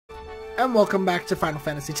And welcome back to Final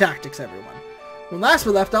Fantasy Tactics, everyone. When last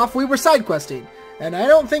we left off, we were side questing, and I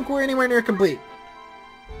don't think we're anywhere near complete.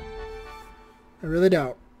 I really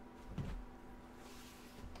don't.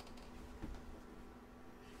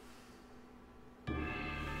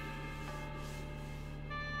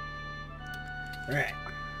 Alright,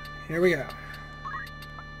 here we go.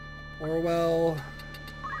 Orwell,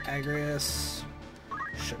 Agrius,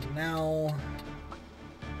 Chanel,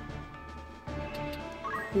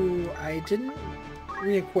 who I didn't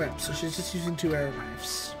re-equip, so she's just using 2 arrow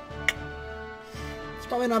knives. It's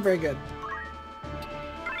probably not very good.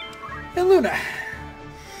 And Luna.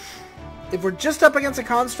 If we're just up against a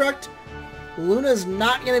construct, Luna's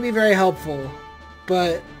not going to be very helpful,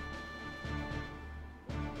 but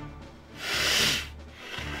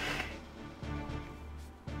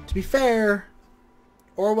to be fair,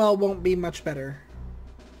 Orwell won't be much better.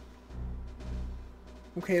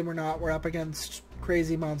 Okay, we're not. We're up against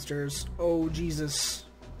crazy monsters. Oh, Jesus.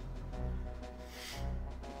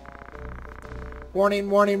 Warning,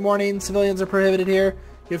 warning, warning. Civilians are prohibited here.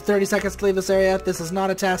 You have 30 seconds to leave this area. This is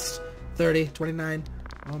not a test. 30, 29.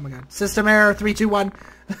 Oh my god. System error. 3, 2, 1.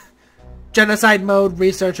 Genocide mode.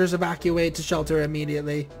 Researchers evacuate to shelter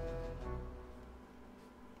immediately.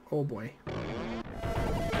 Oh boy.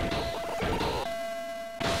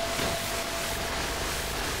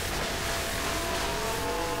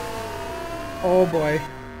 Oh boy.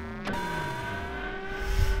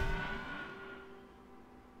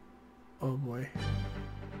 Oh boy.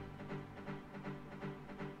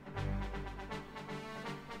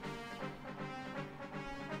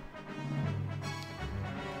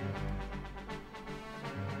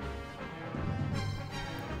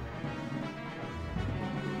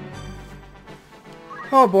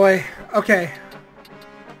 Oh boy. Okay.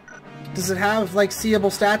 Does it have like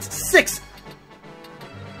seeable stats? 6!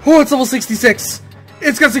 Oh, it's level 66!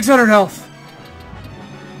 It's got 600 health!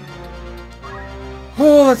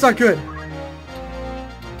 Oh, that's not good.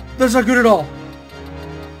 That's not good at all.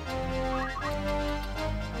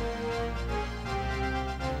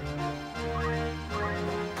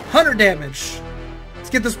 $100 damage. Let's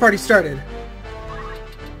get this party started.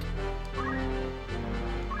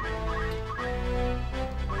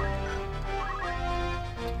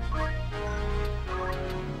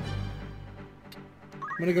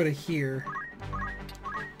 I'm gonna go to here.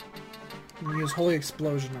 I'm gonna use Holy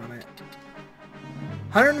Explosion on it.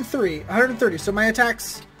 130. So my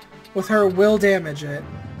attacks with her will damage it.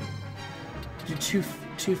 Do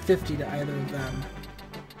 250 to either of them.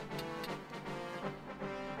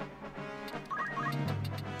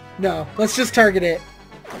 No, let's just target it.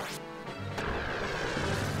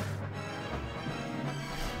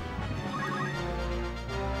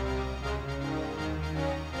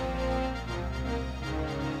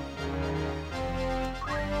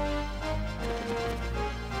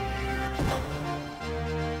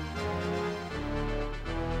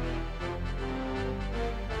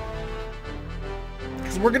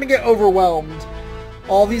 We're gonna get overwhelmed.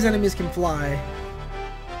 All these enemies can fly.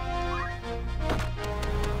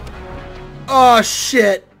 Oh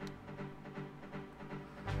shit!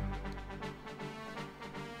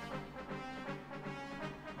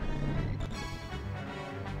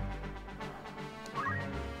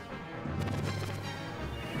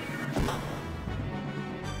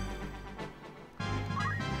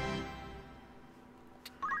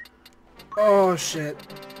 Oh shit.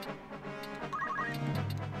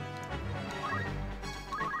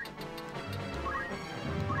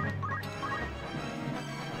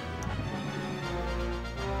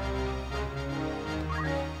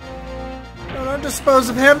 Don't dispose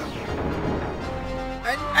of him.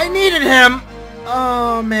 I needed him.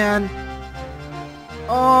 Oh man.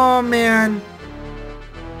 Oh man.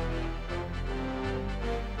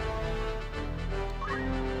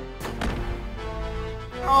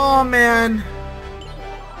 Oh man.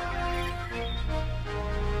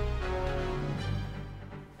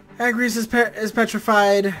 Agrius is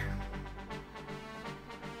petrified.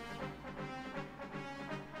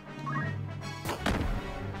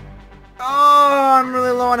 Oh, I'm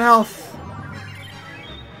really low on health.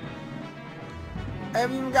 I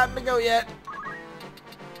haven't even gotten to go yet.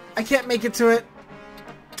 I can't make it to it.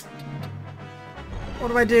 What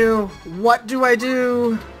do I do? What do I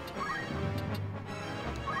do?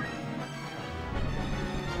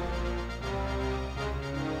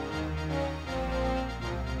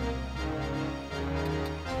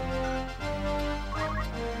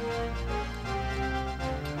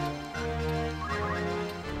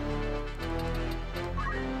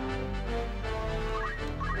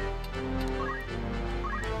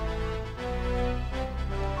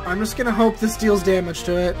 I'm just gonna hope this deals damage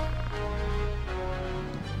to it.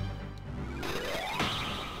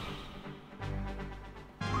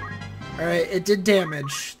 Alright, it did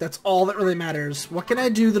damage. That's all that really matters. What can I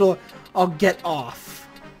do that'll I'll get off?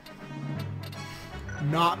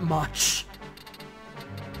 Not much.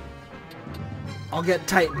 I'll get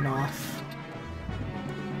Titan off.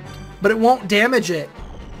 But it won't damage it.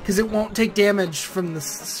 Because it won't take damage from the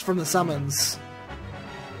summons.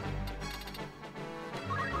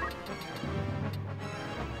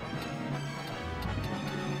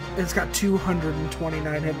 It's got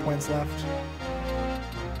 229 hit points left.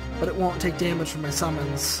 But it won't take damage from my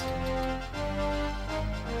summons.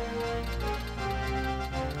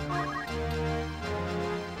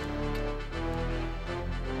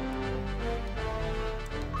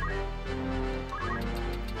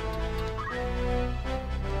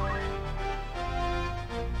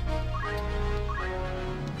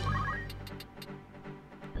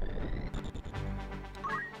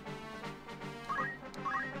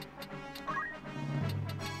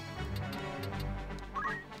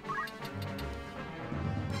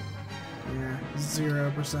 Yeah,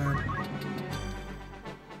 0%.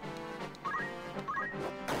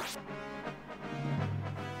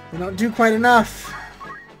 They don't do quite enough.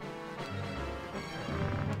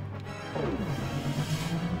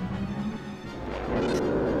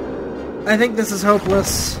 I think this is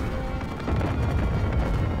hopeless.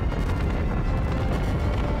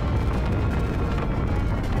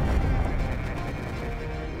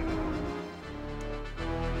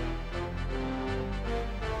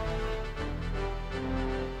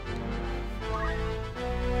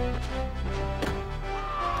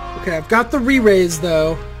 Okay, I've got the re-raise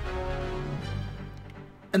though.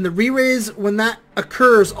 And the re-raise, when that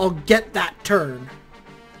occurs, I'll get that turn.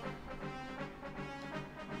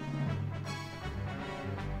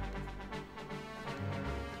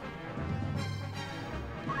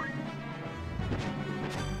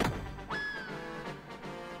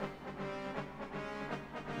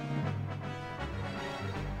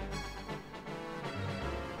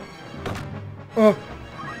 Oh.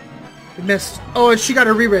 It missed. Oh, and she got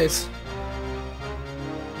a re-raise.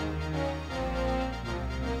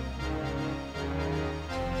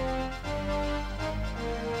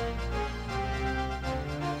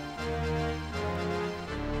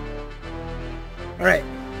 Alright.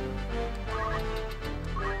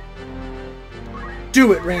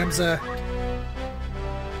 Do it, Ramza.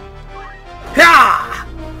 Ha!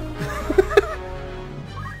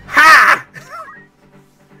 Ha!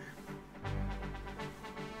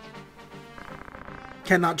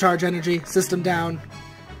 Cannot charge energy. System down.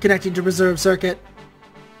 Connecting to reserve circuit.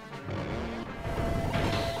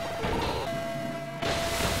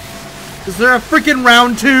 Is there a freaking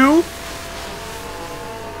round 2?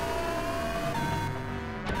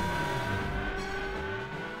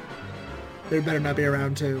 There better not be a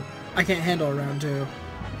round 2. I can't handle a round 2.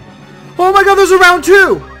 Oh my god, there's a round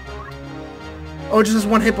 2! Oh, it just has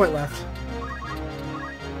 1 hit point left.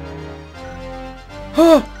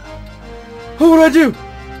 Oh! Oh, what do I do?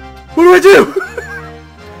 What do I do?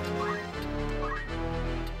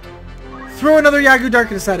 Throw another Yagu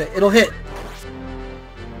Darkness at it. It'll hit.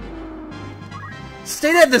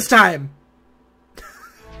 Stay dead this time!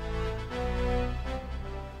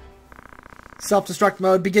 Self-destruct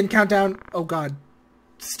mode. Begin countdown. Oh god.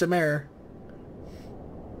 System error.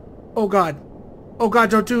 Oh god. Oh god,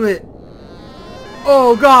 don't do it.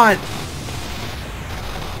 Oh god!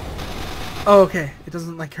 Oh, okay. It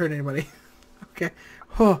doesn't, like, hurt anybody. Okay.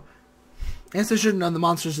 Oh. I guess I should have known the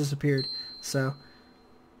monsters disappeared. So.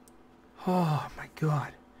 Oh my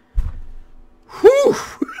god. Whew!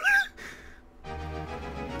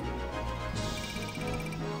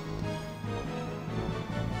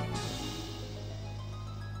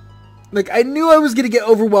 Like, I knew I was going to get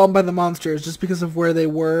overwhelmed by the monsters just because of where they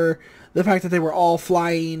were. The fact that they were all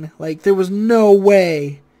flying. Like, there was no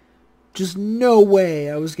way. Just no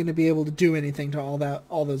way I was going to be able to do anything to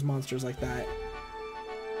all those monsters like that.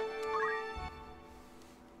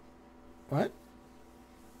 What?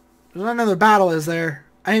 There's not another battle, is there?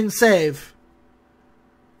 I didn't save.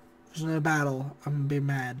 There's no battle. I'm going to be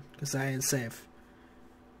mad because I didn't save.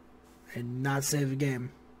 I did not save the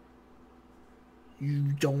game.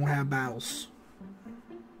 You don't have battles.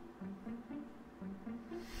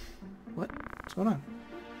 What? What's going on?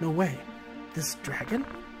 No way. This dragon?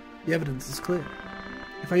 The evidence is clear.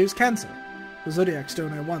 If I use Cancer, the Zodiac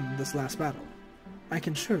Stone I won this last battle, I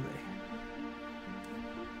can surely...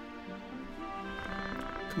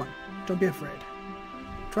 Come on, don't be afraid.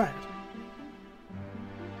 Try it.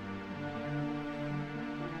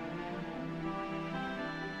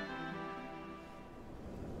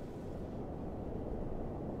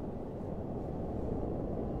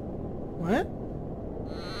 What?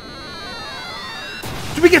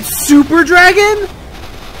 Do we get Super Dragon?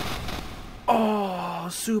 Oh,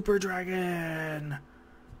 Super Dragon.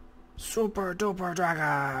 Super duper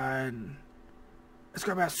dragon. It's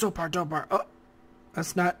gonna be a super duper. Oh,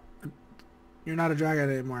 that's not. You're not a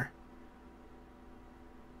dragon anymore.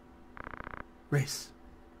 Race,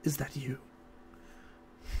 is that you?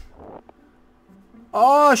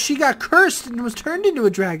 Oh, she got cursed and was turned into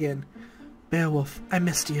a dragon. Beowulf, I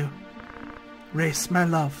missed you. Race, my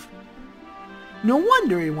love. No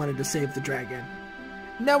wonder he wanted to save the dragon.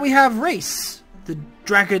 Now we have Race, the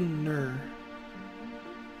dragoner.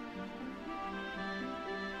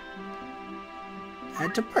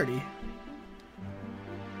 Add to party.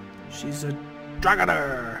 She's a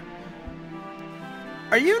dragoner.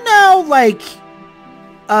 Are you now like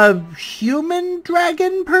a human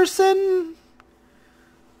dragon person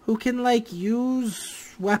who can like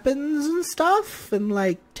use weapons and stuff and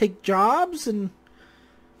like take jobs? And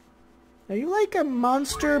are you like a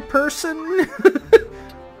monster person?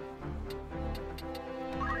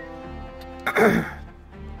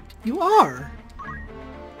 You are.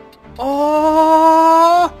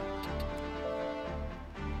 Oh!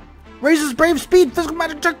 Raises brave speed, physical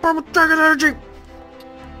magic check, power with dragon energy.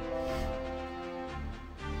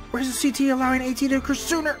 Raises CT, allowing AT to occur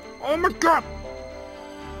sooner. Oh my god!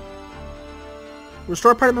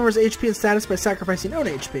 Restore party members' HP and status by sacrificing own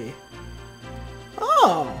HP.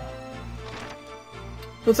 Oh!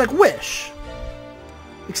 So it's like Wish.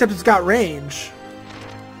 Except it's got range.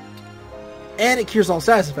 And it cures all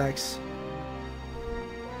status effects.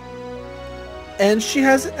 And she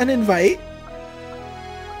has an invite.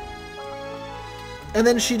 And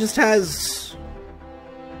then she just has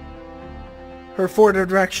her 4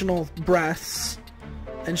 directional breaths.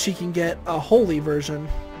 And she can get a holy version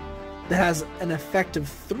that has an effect of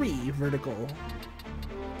 3 vertical.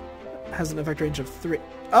 Has an effect range of 3.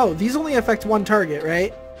 Oh, these only affect 1 target,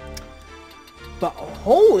 right? But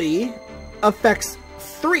holy affects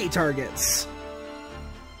 3 targets.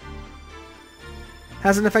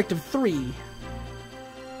 Has an effect of 3.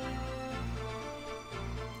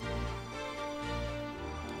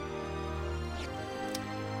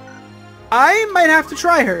 I might have to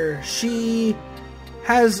try her. She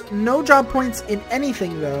has no job points in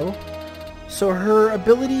anything, though. So her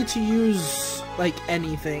ability to use, like,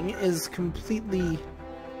 anything is completely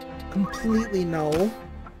null.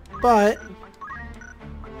 But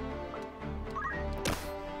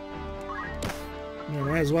yeah,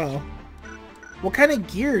 might as well. What kind of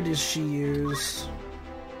gear does she use?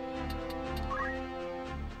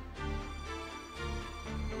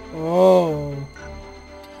 Oh.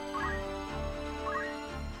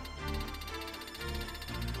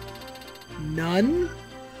 None?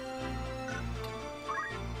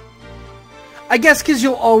 I guess because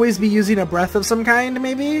you'll always be using a breath of some kind,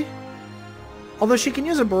 maybe? Although she can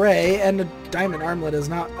use a beret, and a diamond armlet is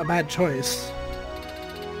not a bad choice.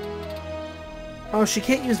 Oh, she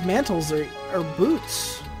can't use mantles or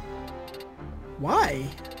boots. Why?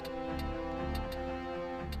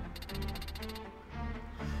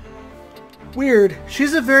 Weird.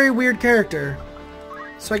 She's a very weird character.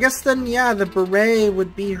 So I guess then, yeah, the beret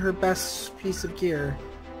would be her best piece of gear.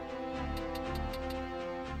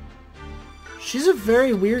 She's a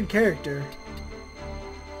very weird character.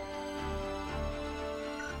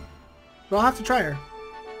 But I'll have to try her.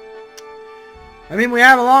 I mean, we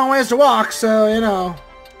have a long ways to walk, so, you know,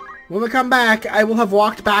 when we come back, I will have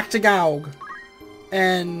walked back to Gaug.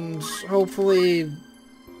 And hopefully,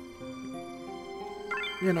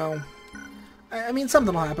 you know, I mean,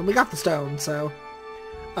 something will happen. We got the stone, so,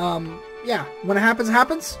 yeah, when it happens, it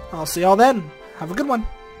happens. I'll see y'all then. Have a good one.